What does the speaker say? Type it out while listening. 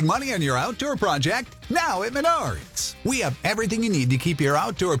Money on your outdoor project? Now at Menards. We have everything you need to keep your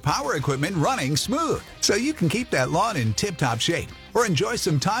outdoor power equipment running smooth, so you can keep that lawn in tip-top shape or enjoy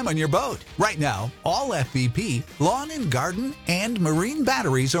some time on your boat. Right now, all FVP, lawn and garden, and marine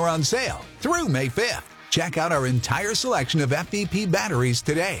batteries are on sale through May 5th. Check out our entire selection of FVP batteries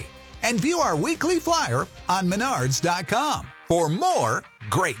today and view our weekly flyer on Menards.com for more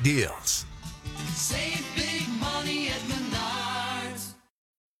great deals. Save big money at Menards.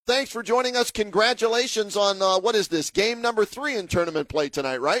 Thanks for joining us. Congratulations on, what is this, game number 3 in tournament play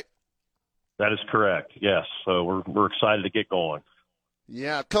tonight, right? That is correct, yes. So we're excited to get going.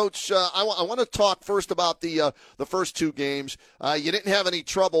 Yeah, Coach, I want to talk first about the first 2 games. You didn't have any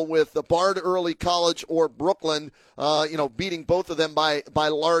trouble with the Bard Early College or Brooklyn, beating both of them by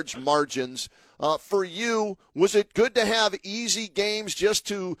large margins. For you, was it good to have easy games just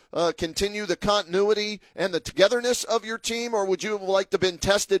to continue the continuity and the togetherness of your team, or would you have liked to have been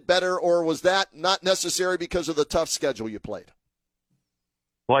tested better, or was that not necessary because of the tough schedule you played?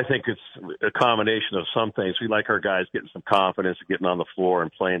 Well, I think it's a combination of some things. We like our guys getting some confidence, getting on the floor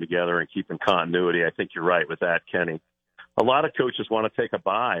and playing together and keeping continuity. I think you're right with that, Kenny. A lot of coaches want to take a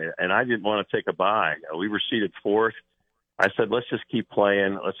bye, and I didn't want to take a bye. We were seeded 4th. I said, let's just keep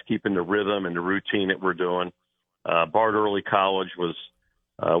playing. Let's keep in the rhythm and the routine that we're doing. Bard Early College was,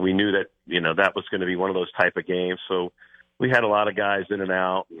 we knew that, that was going to be one of those type of games. So we had a lot of guys in and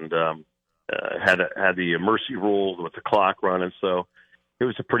out and had the mercy rule with the clock running. So it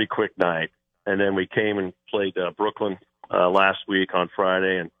was a pretty quick night. And then we came and played Brooklyn last week on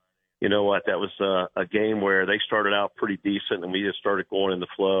Friday. And you know what? That was a game where they started out pretty decent and we just started going in the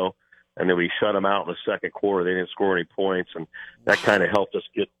flow. And then we shut them out in the second quarter. They didn't score any points, and that kind of helped us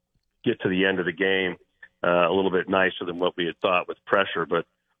get to the end of the game a little bit nicer than what we had thought with pressure. But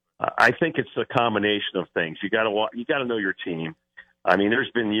I think it's a combination of things. You got to know your team. I mean, there's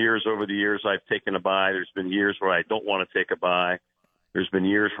been years over the years I've taken a bye. There's been years where I don't want to take a bye. There's been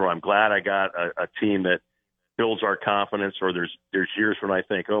years where I'm glad I got a team that builds our confidence, or there's years when I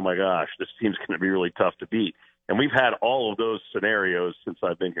think, oh my gosh, this team's going to be really tough to beat. And we've had all of those scenarios since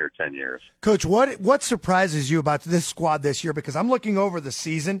I've been here 10 years. Coach, what surprises you about this squad this year? Because I'm looking over the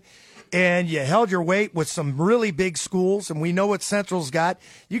season, and you held your weight with some really big schools, and we know what Central's got.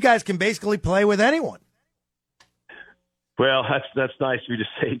 You guys can basically play with anyone. Well, that's nice of you to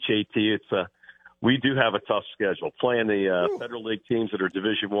say, JT. It's we do have a tough schedule. Playing the Federal League teams that are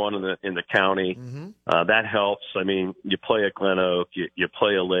Division I in the county, that helps. I mean, you play at Glen Oak, you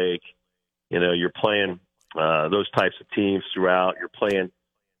play a Lake, you're playing – those types of teams throughout. You're playing,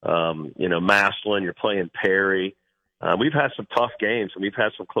 Massillon. You're playing Perry. We've had some tough games, and we've had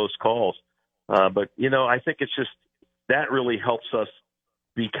some close calls. But, I think it's just that really helps us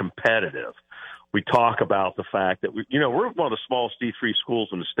be competitive. We talk about the fact that, we're one of the smallest D3 schools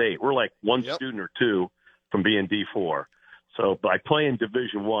in the state. We're like one student or two from being D4. So by playing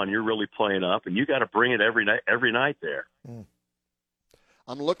Division I, you're really playing up, and you got to bring it every night there.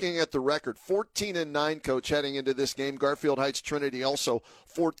 I'm looking at the record, 14-9, Coach, heading into this game. Garfield Heights Trinity also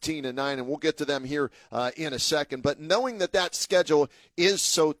 14-9, and we'll get to them here in a second. But knowing that schedule is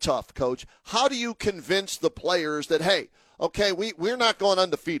so tough, Coach, how do you convince the players that, hey, okay, we're not going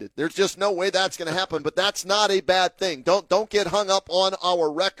undefeated. There's just no way that's going to happen, but that's not a bad thing. Don't get hung up on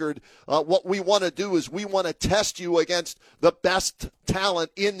our record. What we want to do is we want to test you against the best talent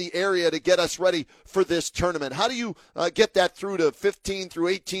in the area to get us ready for this tournament. How do you get that through to 15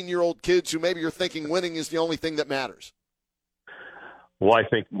 through 18-year-old kids who maybe you're thinking winning is the only thing that matters? Well, I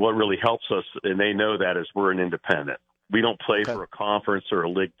think what really helps us, and they know that, is we're an independent. We don't play for a conference or a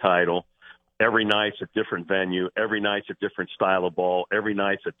league title. Every night's a different venue. Every night's a different style of ball. Every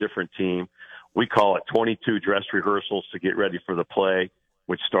night's a different team. We call it 22 dress rehearsals to get ready for the play,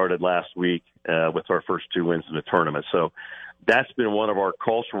 which started last week with our first 2 wins in the tournament. So that's been one of our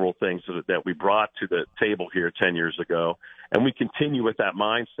cultural things that we brought to the table here 10 years ago. And we continue with that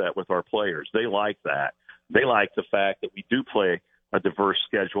mindset with our players. They like that. They like the fact that we do play a diverse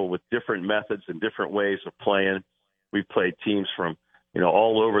schedule with different methods and different ways of playing. We've played teams from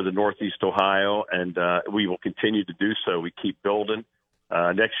all over the Northeast Ohio, and we will continue to do so. We keep building.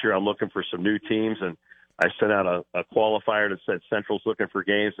 Next year I'm looking for some new teams, and I sent out a qualifier that said Central's looking for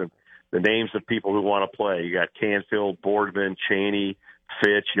games, and the names of people who want to play. You got Canfield, Boardman, Cheney,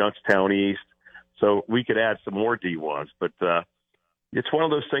 Fitch, Youngstown East. So we could add some more D1s, but it's one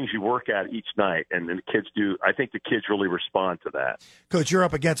of those things you work at each night, and the kids do. I think the kids really respond to that. Coach, you're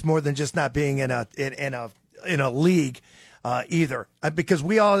up against more than just not being in a league. Either, because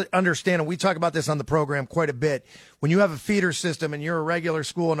we all understand, and we talk about this on the program quite a bit, when you have a feeder system and you're a regular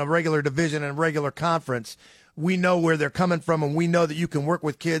school and a regular division and a regular conference, we know where they're coming from, and we know that you can work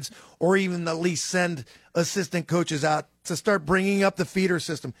with kids or even at least send assistant coaches out to start bringing up the feeder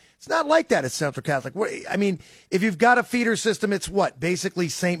system. It's not like that at Central Catholic. I mean, if you've got a feeder system, it's what? Basically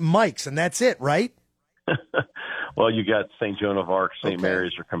St. Mike's, and that's it, right? Well, you got St. Joan of Arc, St. Okay.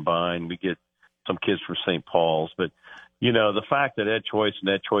 Mary's are combined. We get some kids from St. Paul's. But, you know, the fact that Ed Choice and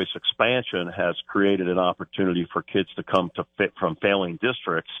Ed Choice expansion has created an opportunity for kids to come to fit from failing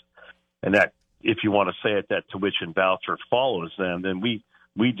districts, and that, if you want to say it, that tuition voucher follows them, then we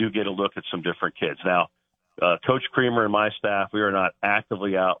do get a look at some different kids. Now, Coach Creamer and my staff, we are not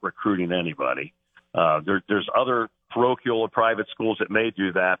actively out recruiting anybody. There's other parochial or private schools that may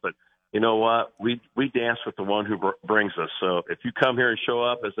do that, but you know what? We dance with the one who brings us. So if you come here and show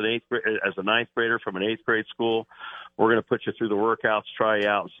up as a ninth grader from an eighth grade school, we're going to put you through the workouts, try you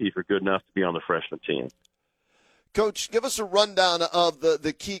out, and see if you're good enough to be on the freshman team. Coach, give us a rundown of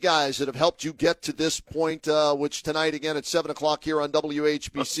the key guys that have helped you get to this point, which tonight, again, at 7 o'clock here on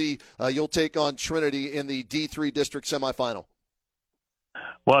WHBC, you'll take on Trinity in the D3 district semifinal.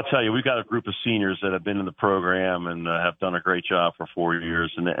 Well, I'll tell you, we've got a group of seniors that have been in the program and have done a great job for 4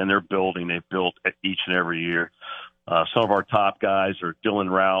 years, and they're building. They've built each and every year. Some of our top guys are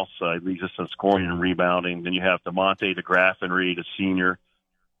Dylan Rouse, leads us in scoring and rebounding. Then you have DeMonte DeGraffenreid, a senior,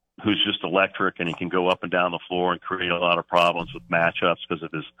 who's just electric, and he can go up and down the floor and create a lot of problems with matchups because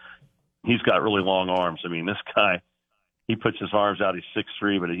of he's got really long arms. I mean, this guy, he puts his arms out, he's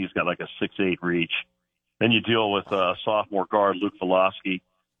 6'3", but he's got like a 6'8" reach. Then you deal with sophomore guard Luke Velosky.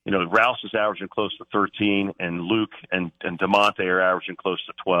 You know, Rouse is averaging close to 13, and Luke and DeMonte are averaging close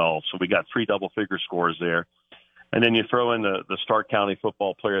to 12. So we got 3 double-figure scores there. And then you throw in the Stark County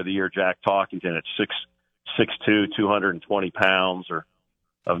Football Player of the Year, Jack Talkington, at 6'2", 220 pounds, or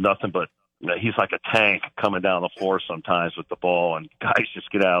of nothing but, you know, he's like a tank coming down the floor sometimes with the ball, and guys just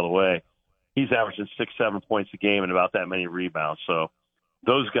get out of the way. He's averaging 6-7 points a game and about that many rebounds. So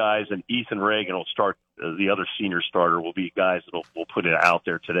those guys, and Ethan Reagan will start, the other senior starter will be guys that will put it out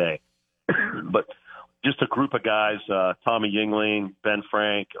there today. But just a group of guys, Tommy Yingling, Ben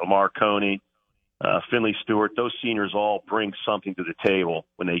Frank, Omar Coney, Finley Stewart, those seniors all bring something to the table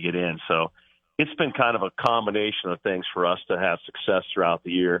when they get in. So it's been kind of a combination of things for us to have success throughout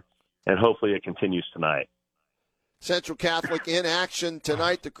the year, and hopefully it continues tonight. Central Catholic in action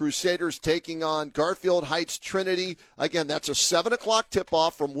tonight. The Crusaders taking on Garfield Heights Trinity. Again, that's a 7 o'clock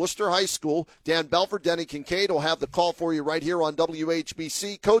tip-off from Worcester High School. Dan Belford, Denny Kincaid will have the call for you right here on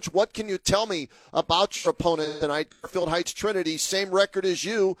WHBC. Coach, what can you tell me about your opponent tonight? Garfield Heights Trinity, same record as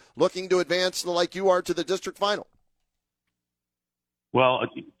you, looking to advance like you are to the district final. Well,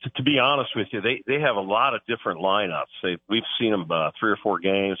 to be honest with you, they have a lot of different lineups. We've seen them 3 or 4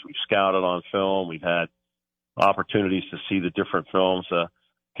 games. We've scouted on film. We've had opportunities to see the different films.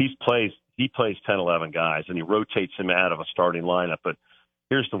 He plays 10, 11 guys, and he rotates them out of a starting lineup. But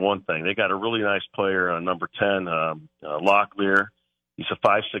here's the one thing. They got a really nice player, number 10, Locklear. He's a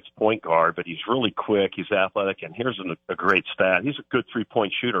 5'6" point guard, but he's really quick. He's athletic, and here's a great stat. He's a good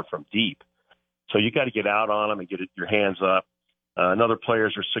three-point shooter from deep. So you got to get out on him and get your hands up. Another player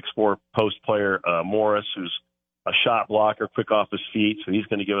is your 6'4" post player, Morris, who's a shot blocker, quick off his feet, so he's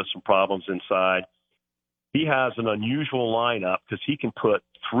going to give us some problems inside. He has an unusual lineup because he can put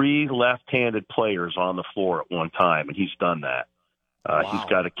 3 left-handed players on the floor at one time, and he's done that. Wow. He's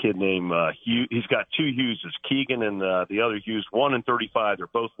got a kid named Hugh. He's got 2 Hugheses, Keegan and the other Hughes, 1 and 35. They're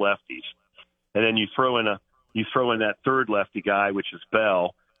both lefties. And then you throw in that third lefty guy, which is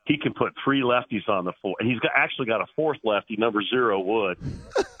Bell. He can put 3 lefties on the floor, and he's actually got a 4th lefty, number 0, Wood.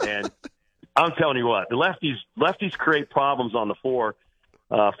 And I'm telling you what, the lefties create problems on the floor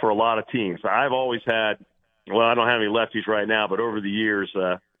for a lot of teams. I've always had. Well, I don't have any lefties right now, but over the years,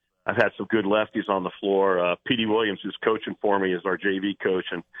 I've had some good lefties on the floor. P.D. Williams, who's coaching for me, is our JV coach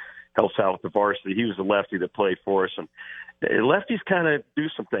and helps out with the varsity. He was a lefty that played for us. And lefties kind of do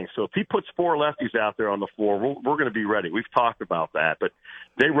some things. So if he puts 4 lefties out there on the floor, we're going to be ready. We've talked about that. But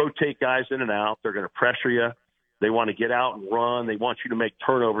they rotate guys in and out. They're going to pressure you. They want to get out and run. They want you to make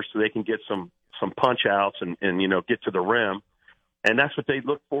turnovers so they can get some punch-outs and get to the rim. And that's what they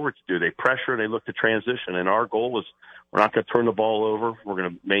look forward to do. They pressure and they look to transition. And our goal is we're not going to turn the ball over. We're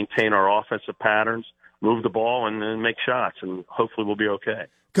going to maintain our offensive patterns, move the ball, and then make shots. And hopefully we'll be okay.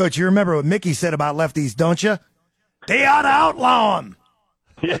 Coach, you remember what Mickey said about lefties, don't you? They ought to outlaw them.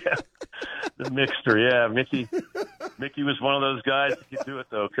 Yeah, the mixture. Yeah, Mickey was one of those guys that could do it,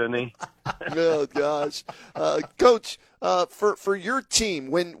 though, couldn't he? Oh, gosh. Coach, for your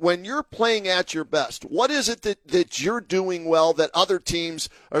team, when you're playing at your best, what is it that you're doing well that other teams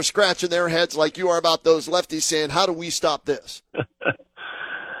are scratching their heads like you are about those lefties saying, how do we stop this?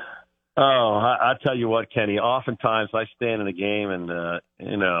 Oh, I tell you what, Kenny, oftentimes I stand in a game and,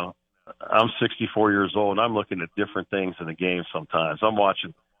 I'm 64 years old and I'm looking at different things in the game sometimes. I'm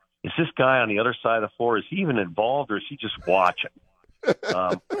watching, is this guy on the other side of the floor, is he even involved or is he just watching?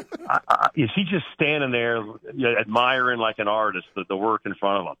 Is he just standing there admiring like an artist the work in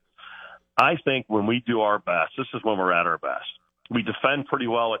front of him? I think when we do our best, this is when we're at our best. We defend pretty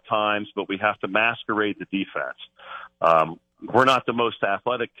well at times, but we have to masquerade the defense. We're not the most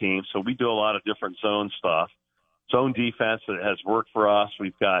athletic team, so we do a lot of different zone stuff. Zone defense has worked for us.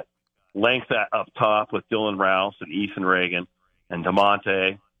 We've got length up top with Dylan Rouse and Ethan Reagan and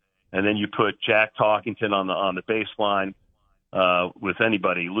DeMonte, and then you put Jack Talkington on the baseline with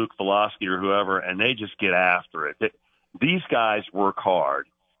anybody, Luke Velosky or whoever, and they just get after it. These guys work hard,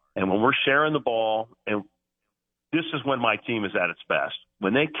 and when we're sharing the ball, and this is when my team is at its best,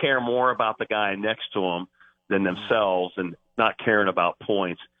 when they care more about the guy next to them than themselves and not caring about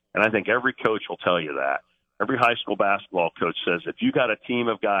points. And I think every coach will tell you that. Every high school basketball coach says if you got a team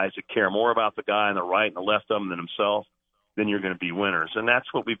of guys that care more about the guy on the right and the left of them than himself, then you're going to be winners. And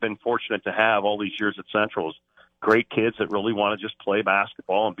that's what we've been fortunate to have all these years at Central is great kids that really want to just play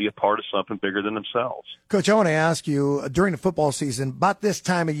basketball and be a part of something bigger than themselves. Coach, I want to ask you, during the football season, about this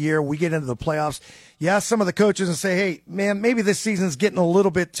time of year, we get into the playoffs, you ask some of the coaches and say, hey, man, maybe this season's getting a little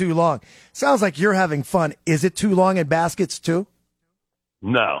bit too long. Sounds like you're having fun. Is it too long in baskets, too?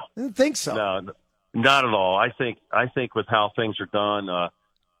 No. I didn't think so. No, not at all. I think with how things are done,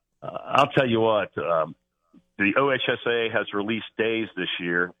 I'll tell you what, the OHSA has released days this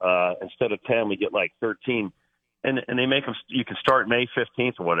year. Instead of 10, we get like 13. And they make them, you can start May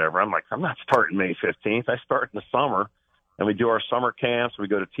 15th or whatever. I'm like, I'm not starting May 15th. I start in the summer, and we do our summer camps. We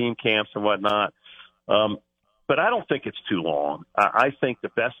go to team camps and whatnot. But I don't think it's too long. I think the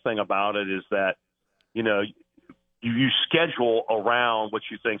best thing about it is that, you schedule around what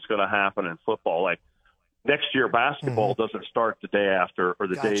you think is going to happen in football. Like next year, basketball doesn't start the day after or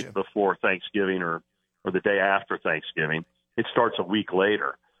the day before Thanksgiving or the day after Thanksgiving. It starts a week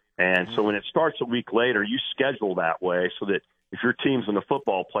later. And so when it starts a week later, you schedule that way so that if your team's in the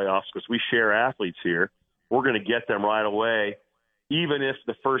football playoffs, because we share athletes here, we're going to get them right away, even if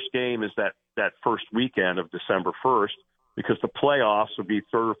the first game is that first weekend of December 1st, because the playoffs will be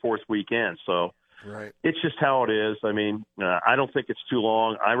third or fourth weekend. So It's just how it is. I mean, I don't think it's too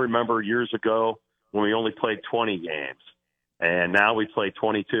long. I remember years ago when we only played 20 games, and now we play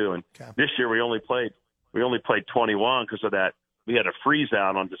 22. And this year we only played 21 because of that. We had a freeze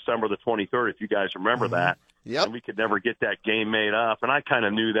out on December the 23rd, if you guys remember that. Yep. And we could never get that game made up. And I kind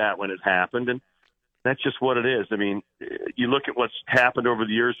of knew that when it happened. And that's just what it is. I mean, you look at what's happened over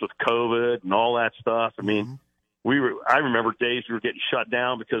the years with COVID and all that stuff. I mean, I remember days we were getting shut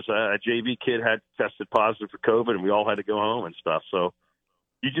down because a JV kid had tested positive for COVID and we all had to go home and stuff. So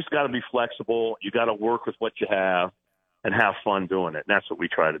you just got to be flexible. You got to work with what you have and have fun doing it. And that's what we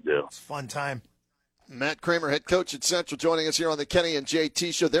try to do. It's a fun time. Matt Kramer, head coach at Central, joining us here on the Kenny and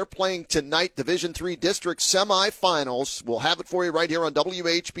JT Show. They're playing tonight, Division III District semifinals. We'll have it for you right here on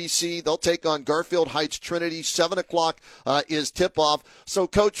WHBC. They'll take on Garfield Heights Trinity. 7 o'clock is tip-off. So,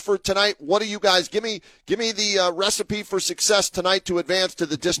 Coach, for tonight, what do you guys give me the recipe for success tonight to advance to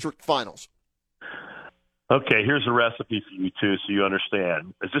the district finals? Okay, here's a recipe for you, too, so you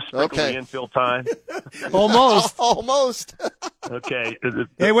understand. Is this strictly infield time? Almost. Almost. Okay.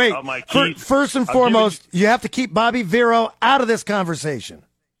 Hey, wait. First and foremost, you have to keep Bobby Vero out of this conversation.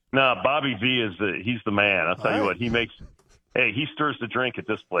 No, Bobby V he's the man. I'll tell you what, he stirs the drink at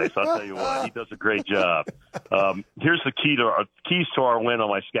this place. I'll tell you what, he does a great job. Here's the keys to our win on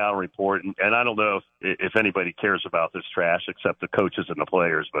my scouting report, and I don't know if anybody cares about this trash except the coaches and the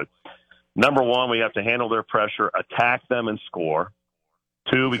players, but number one, we have to handle their pressure, attack them, and score.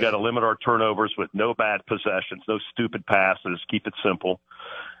 2, we got to limit our turnovers with no bad possessions, no stupid passes. Keep it simple.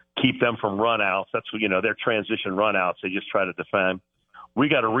 Keep them from run-outs. That's what, their transition run-outs. They just try to defend. We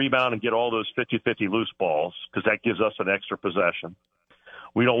got to rebound and get all those 50-50 loose balls because that gives us an extra possession.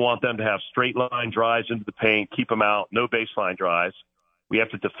 We don't want them to have straight-line drives into the paint, keep them out, no baseline drives. We have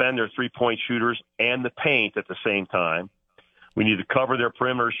to defend their three-point shooters and the paint at the same time. We need to cover their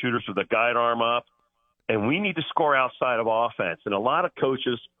perimeter shooters with a guide arm up. And we need to score outside of offense. And a lot of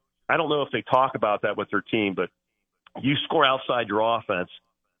coaches, I don't know if they talk about that with their team, but you score outside your offense,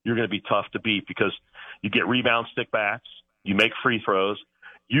 you're going to be tough to beat because you get rebound stick backs, you make free throws,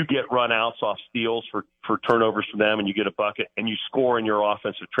 you get run outs off steals for turnovers for them, and you get a bucket, and you score in your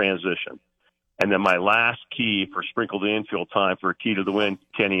offensive transition. And then my last key for sprinkled infield time for a key to the win,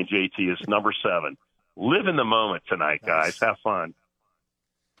 Kenny and JT, is number 7. Live in the moment tonight, guys. Have fun.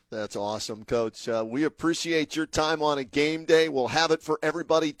 That's awesome, Coach. We appreciate your time on a game day. We'll have it for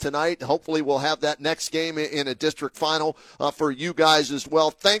everybody tonight. Hopefully we'll have that next game in a district final for you guys as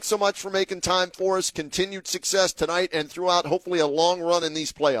well. Thanks so much for making time for us. Continued success tonight and throughout, hopefully, a long run in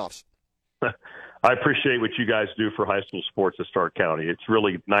these playoffs. I appreciate what you guys do for high school sports at Stark County. It's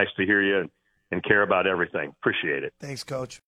really nice to hear you and care about everything. Appreciate it. Thanks, Coach.